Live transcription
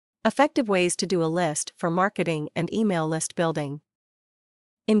Effective ways to do a list for marketing and email list building.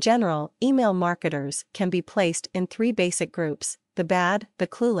 In general, email marketers can be placed in three basic groups: the bad, the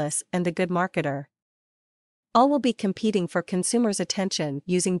clueless, and the good marketer. All will be competing for consumers' attention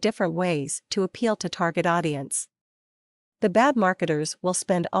using different ways to appeal to target audience. The bad marketers will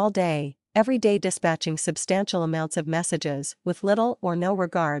spend all day, every day dispatching substantial amounts of messages with little or no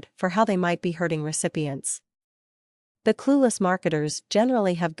regard for how they might be hurting recipients. The clueless marketers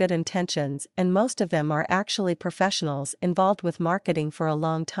generally have good intentions, and most of them are actually professionals involved with marketing for a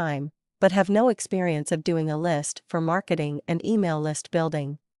long time, but have no experience of doing a list for marketing and email list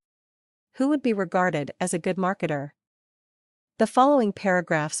building. Who would be regarded as a good marketer? The following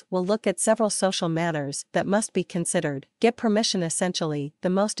paragraphs will look at several social matters that must be considered. Get permission. Essentially, the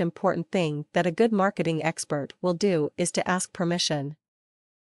most important thing that a good marketing expert will do is to ask permission.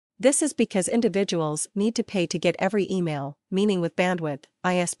 This is because individuals need to pay to get every email, meaning with bandwidth,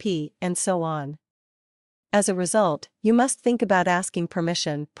 ISP, and so on. As a result, you must think about asking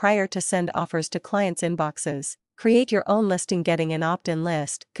permission prior to send offers to clients' inboxes. Create your own listing. Getting an opt-in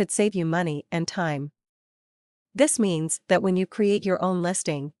list could save you money and time. This means that when you create your own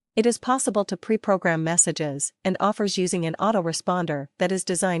listing, it is possible to pre-program messages and offers using an autoresponder that is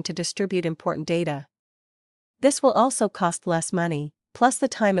designed to distribute important data. This will also cost less money, plus the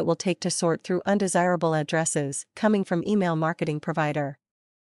time it will take to sort through undesirable addresses coming from email marketing provider.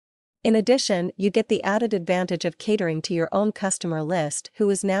 In addition, you get the added advantage of catering to your own customer list who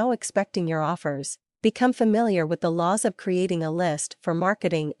is now expecting your offers. Become familiar with the laws of creating a list for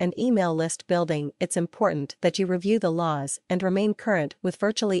marketing and email list building. It's important that you review the laws and remain current with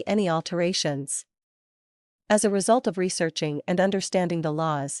virtually any alterations. As a result of researching and understanding the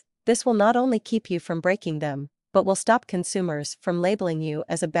laws, this will not only keep you from breaking them, but will stop consumers from labeling you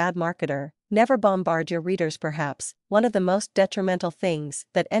as a bad marketer. Never bombard your readers. Perhaps one of the most detrimental things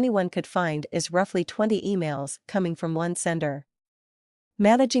that anyone could find is roughly 20 emails coming from one sender.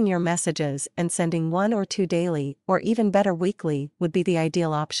 Managing your messages and sending 1 or 2 daily, or even better weekly, would be the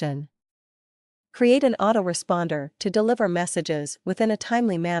ideal option. Create an autoresponder to deliver messages within a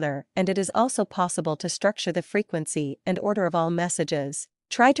timely manner, and it is also possible to structure the frequency and order of all messages.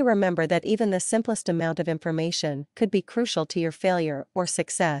 Try to remember that even the simplest amount of information could be crucial to your failure or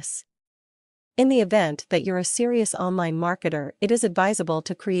success. In the event that you're a serious online marketer, it is advisable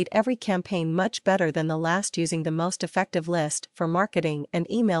to create every campaign much better than the last using the most effective list for marketing and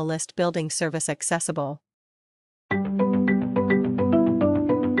email list building service accessible.